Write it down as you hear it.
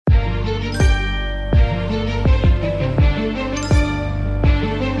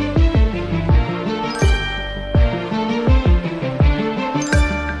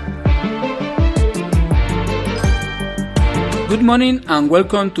morning and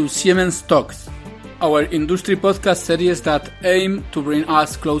welcome to Siemens Talks, our industry podcast series that aim to bring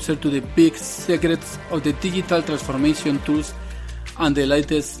us closer to the big secrets of the digital transformation tools and the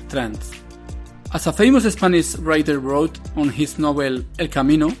latest trends. As a famous Spanish writer wrote on his novel El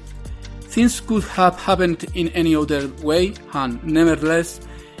Camino, things could have happened in any other way, and nevertheless,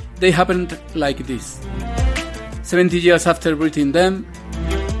 they happened like this. 70 years after writing them,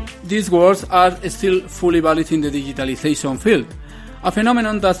 these words are still fully valid in the digitalization field, a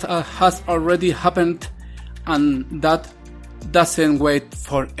phenomenon that has already happened and that doesn't wait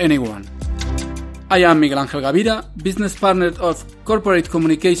for anyone. I am Miguel Ángel Gavira, business partner of corporate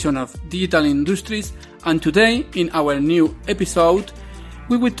communication of Digital Industries, and today in our new episode,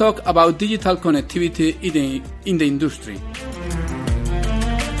 we will talk about digital connectivity in the industry.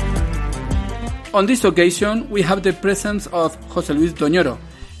 On this occasion, we have the presence of José Luis Doñoro,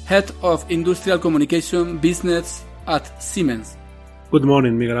 Head of Industrial Communication Business at Siemens. Good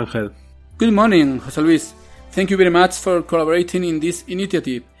morning, Miguel Ángel. Good morning, José Luis. Thank you very much for collaborating in this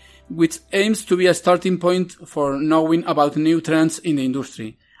initiative, which aims to be a starting point for knowing about new trends in the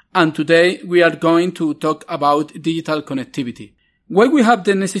industry. And today we are going to talk about digital connectivity. Why we have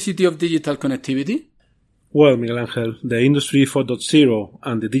the necessity of digital connectivity? Well, Miguel Ángel, the Industry 4.0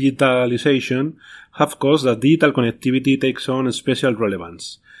 and the digitalization have caused that digital connectivity takes on special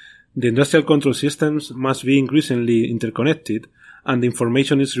relevance. The industrial control systems must be increasingly interconnected, and the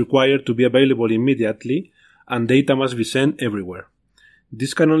information is required to be available immediately, and data must be sent everywhere.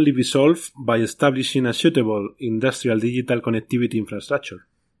 This can only be solved by establishing a suitable industrial digital connectivity infrastructure.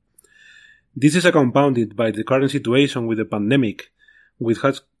 This is compounded by the current situation with the pandemic, which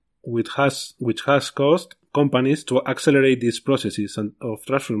has caused companies to accelerate these processes of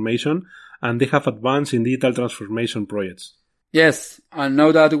transformation, and they have advanced in digital transformation projects. Yes, and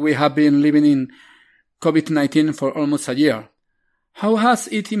now that we have been living in COVID-19 for almost a year, how has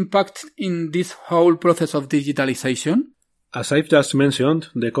it impacted in this whole process of digitalization? As I've just mentioned,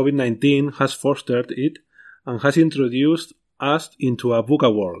 the COVID-19 has fostered it and has introduced us into a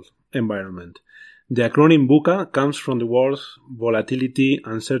VUCA world environment. The acronym VUCA comes from the words volatility,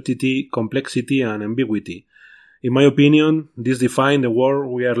 uncertainty, complexity, and ambiguity. In my opinion, this defines the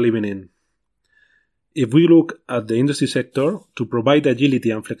world we are living in. If we look at the industry sector, to provide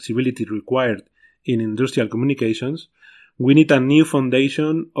agility and flexibility required in industrial communications, we need a new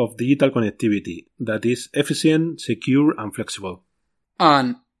foundation of digital connectivity that is efficient, secure, and flexible.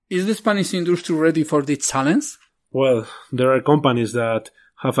 And is the Spanish industry ready for this challenge? Well, there are companies that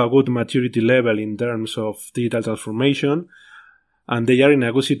have a good maturity level in terms of digital transformation, and they are in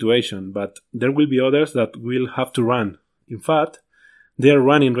a good situation, but there will be others that will have to run. In fact, they are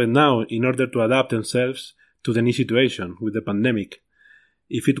running right now in order to adapt themselves to the new situation with the pandemic.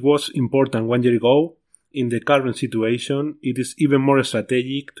 If it was important 1 year ago, in the current situation, it is even more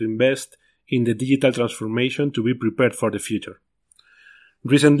strategic to invest in the digital transformation to be prepared for the future.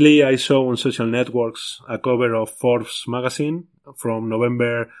 Recently, I saw on social networks a cover of Forbes magazine from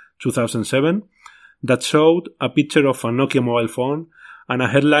November 2007 that showed a picture of a Nokia mobile phone and a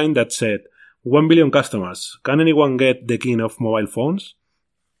headline that said, 1 billion customers, can anyone get the king of mobile phones?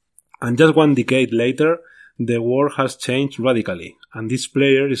 And just 1 decade later, the world has changed radically, and this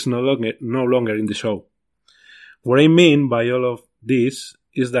player is no longer in the show. What I mean by all of this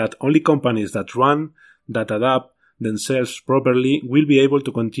is that only companies that run, that adapt themselves properly will be able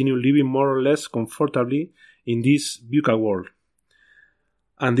to continue living more or less comfortably in this VUCA world.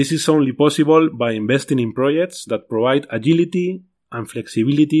 And this is only possible by investing in projects that provide agility and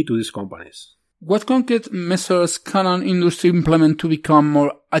flexibility to these companies. What concrete measures can an industry implement to become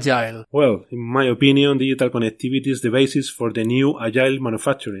more agile? Well, in my opinion, digital connectivity is the basis for the new agile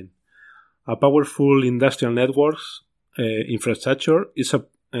manufacturing. A powerful industrial networks infrastructure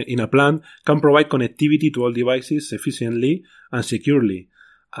in a plant can provide connectivity to all devices efficiently and securely,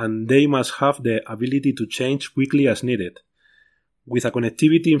 and they must have the ability to change quickly as needed. With a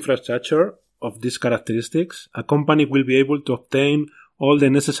connectivity infrastructure of these characteristics, a company will be able to obtain all the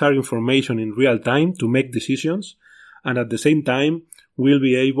necessary information in real time to make decisions, and at the same time will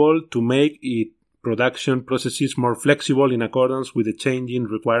be able to make its production processes more flexible in accordance with the changing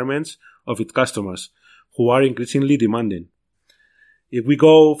requirements of its customers, who are increasingly demanding. If we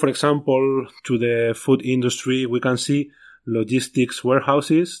go, for example, to the food industry, we can see logistics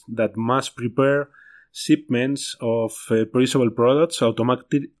warehouses that must prepare shipments of perishable products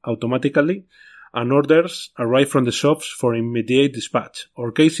automatically, and orders arrive from the shops for immediate dispatch,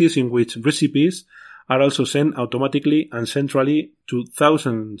 or cases in which recipes are also sent automatically and centrally to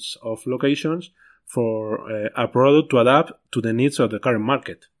thousands of locations for a product to adapt to the needs of the current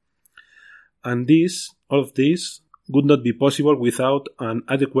market. And all of this would not be possible without an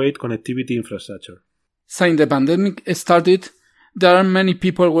adequate connectivity infrastructure. Since the pandemic started, there are many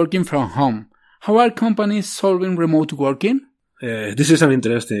people working from home. How are companies solving remote working? This is an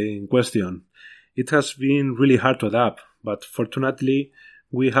interesting question. It has been really hard to adapt, but fortunately,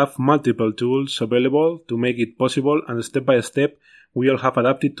 we have multiple tools available to make it possible, and step by step, we all have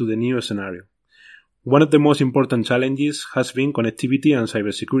adapted to the new scenario. One of the most important challenges has been connectivity and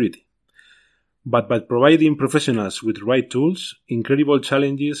cybersecurity. But by providing professionals with the right tools, incredible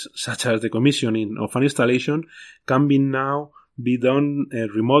challenges such as the commissioning of an installation can now be done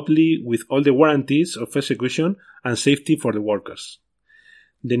remotely with all the warranties of execution and safety for the workers.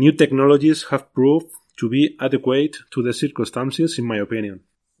 The new technologies have proved to be adequate to the circumstances, in my opinion.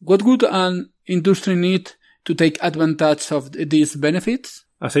 What would an industry need to take advantage of these benefits?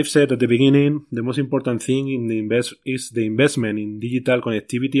 As I've said at the beginning, the most important thing is the investment in digital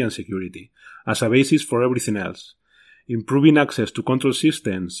connectivity and security as a basis for everything else. Improving access to control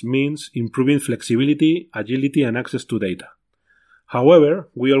systems means improving flexibility, agility, and access to data. However,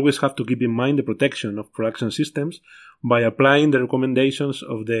 we always have to keep in mind the protection of production systems by applying the recommendations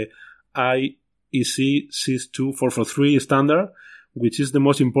of the IEC 62443 standard, which is the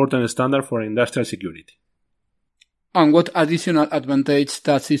most important standard for industrial security. And what additional advantage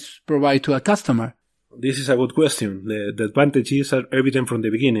does this provide to a customer? This is a good question. The advantages are evident from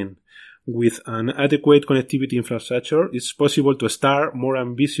the beginning. With an adequate connectivity infrastructure, it's possible to start more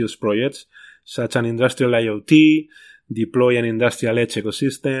ambitious projects, such as industrial IoT, deploy an industrial edge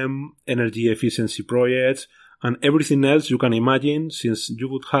ecosystem, energy efficiency projects, and everything else you can imagine, since you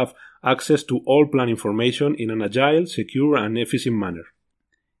would have access to all plant information in an agile, secure, and efficient manner.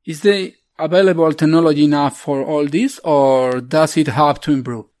 Is the available technology enough for all this, or does it have to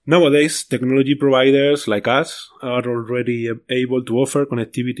improve? Nowadays, technology providers like us are already able to offer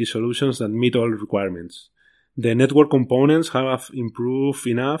connectivity solutions that meet all requirements. The network components have improved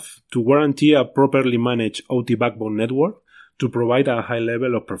enough to guarantee a properly managed OT backbone network to provide a high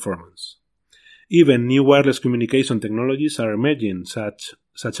level of performance. Even new wireless communication technologies are emerging, such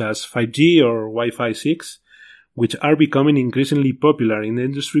as 5G or Wi-Fi 6, which are becoming increasingly popular in the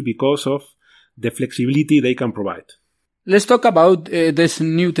industry because of the flexibility they can provide. Let's talk about these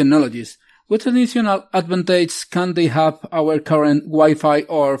new technologies. What additional advantage can they have our current Wi-Fi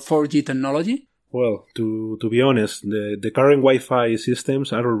or 4G technology? Well, to be honest, the current Wi-Fi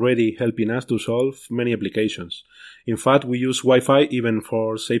systems are already helping us to solve many applications. In fact, we use Wi-Fi even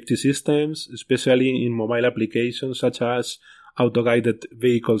for safety systems, especially in mobile applications such as auto-guided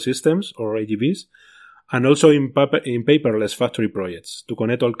vehicle systems or AGVs, and also in paperless factory projects to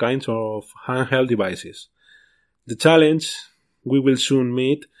connect all kinds of handheld devices. The challenge we will soon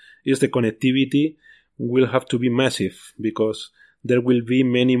meet is the connectivity will have to be massive because there will be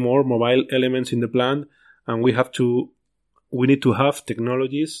many more mobile elements in the plant, and we need to have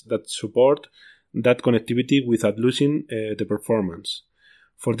technologies that support that connectivity without losing the performance.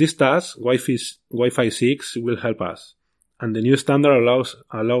 For this task, Wi-Fi 6 will help us, and the new standard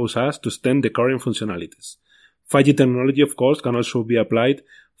allows us to extend the current functionalities. 5G technology, of course, can also be applied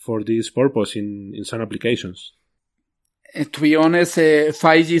for this purpose in some applications. To be honest,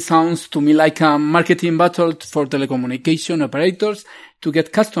 5G sounds to me like a marketing battle for telecommunication operators to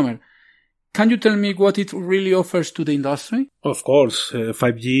get customers. Can you tell me what it really offers to the industry? Of course,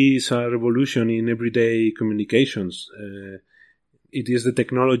 5G is a revolution in everyday communications. It is the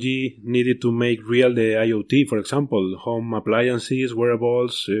technology needed to make real the IoT, for example, home appliances,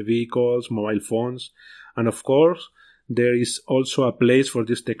 wearables, vehicles, mobile phones. And of course, there is also a place for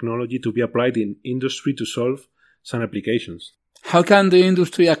this technology to be applied in industry to solve some applications. How can the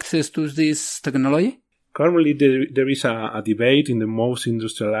industry access to this technology? Currently, there is a debate in the most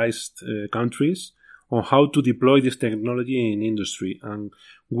industrialized countries on how to deploy this technology in industry and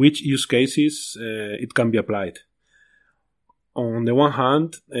which use cases it can be applied. On the one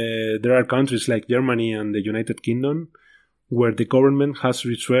hand, there are countries like Germany and the United Kingdom where the government has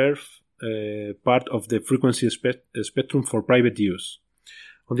reserved part of the frequency spectrum for private use.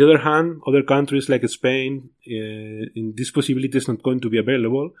 On the other hand, other countries like Spain, this possibility is not going to be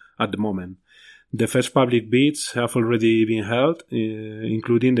available at the moment. The first public bids have already been held,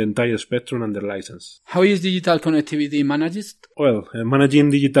 including the entire spectrum under license. How is digital connectivity managed? Well, managing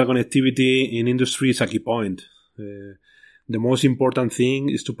digital connectivity in industry is a key point. The most important thing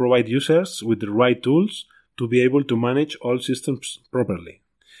is to provide users with the right tools to be able to manage all systems properly.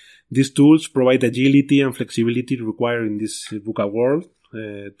 These tools provide agility and flexibility required in this VUCA world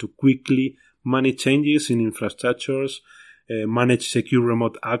to quickly manage changes in infrastructures, manage secure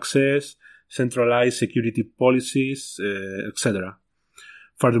remote access, centralize security policies, etc.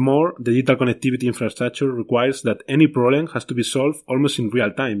 Furthermore, the digital connectivity infrastructure requires that any problem has to be solved almost in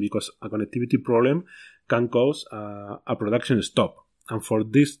real time, because a connectivity problem can cause a production stop. And for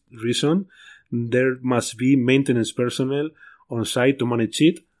this reason, there must be maintenance personnel on site to manage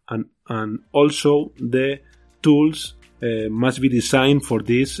it, and also the tools must be designed for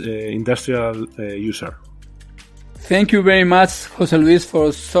this industrial user. Thank you very much, José Luis,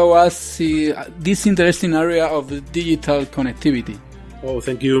 for showing us this interesting area of digital connectivity. Oh,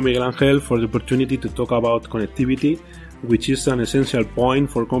 thank you, Miguel Angel, for the opportunity to talk about connectivity, which is an essential point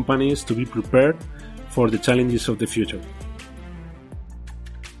for companies to be prepared for the challenges of the future.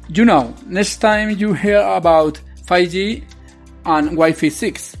 You know, next time you hear about 5G and Wi-Fi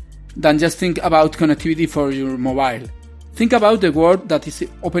 6, then just think about connectivity for your mobile. Think about the world that is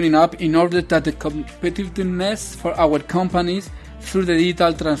opening up in order that the competitiveness for our companies through the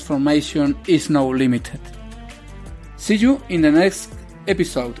digital transformation is now limited. See you in the next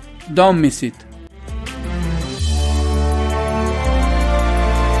episode. Don't miss it.